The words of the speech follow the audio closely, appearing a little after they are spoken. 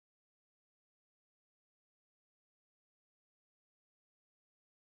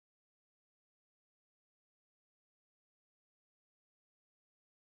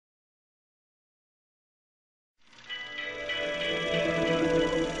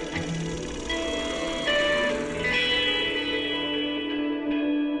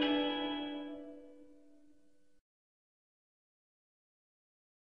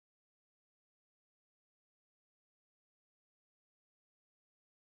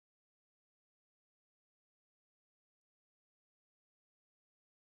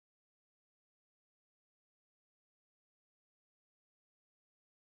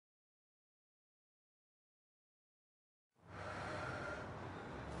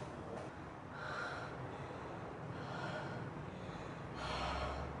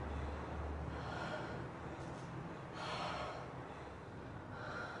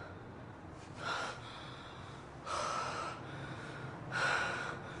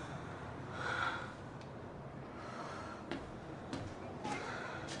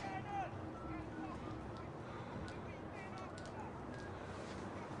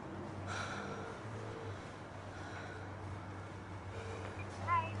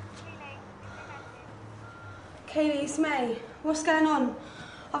Kaylee, it's me. What's going on?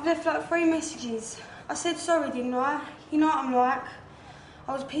 I've left like 3 messages. I said sorry, didn't I? You know what I'm like.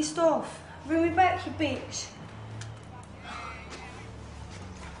 I was pissed off. Ring me back, you bitch.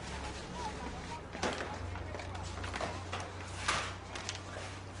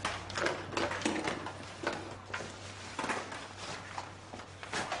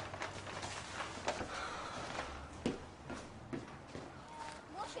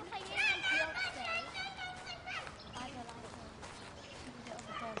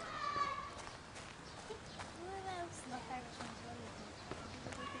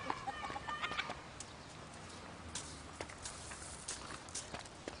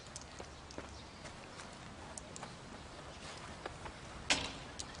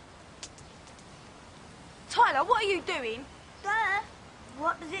 Tyler, what are you doing?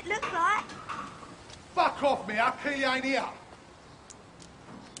 What does it look like? Fuck off, me, our key ain't here.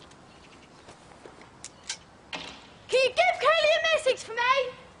 Can you give Kaylee a message for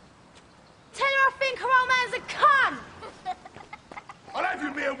me? Tell her I think her old man's a cunt. I'll have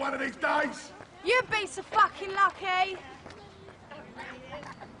you me one of these days. You'd be so fucking lucky.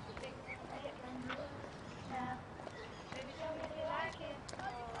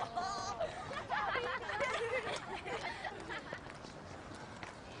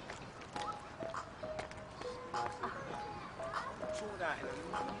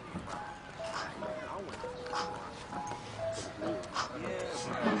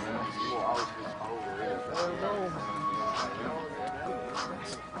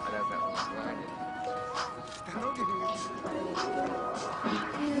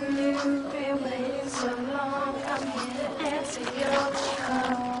 You've been waiting so long, I'm here to answer your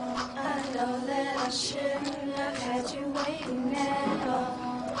call. I know that I shouldn't have had you waiting at all.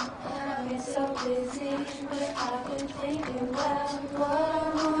 I've been so busy, but I've been thinking about what I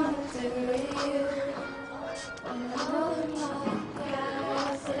want to do with you. Oh my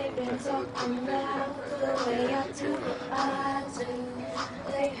God, they've been talking about the way I do what I do.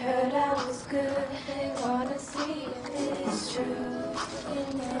 They heard I was good, they wanna see if it's true. You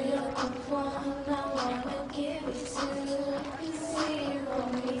know you're the one I wanna give it to. You see you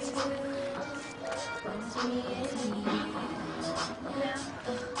want me to. It's me and you. Now,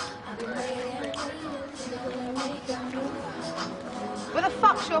 I've been waiting to make a move. What the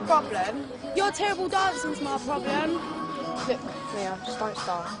fuck's your problem? Your terrible dancing's my problem. Look, Mia, just don't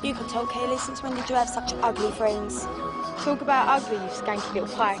start. You can tell Kaylee, since when did you have such ugly friends? Talk about ugly, you skanky little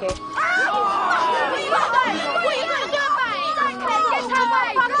pike. What are you gonna do? What are you gonna do, mate? Don't care, get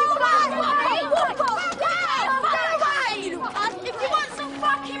away! Fucking flash! If you want some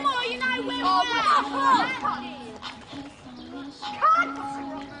fucking more, you know where we're at.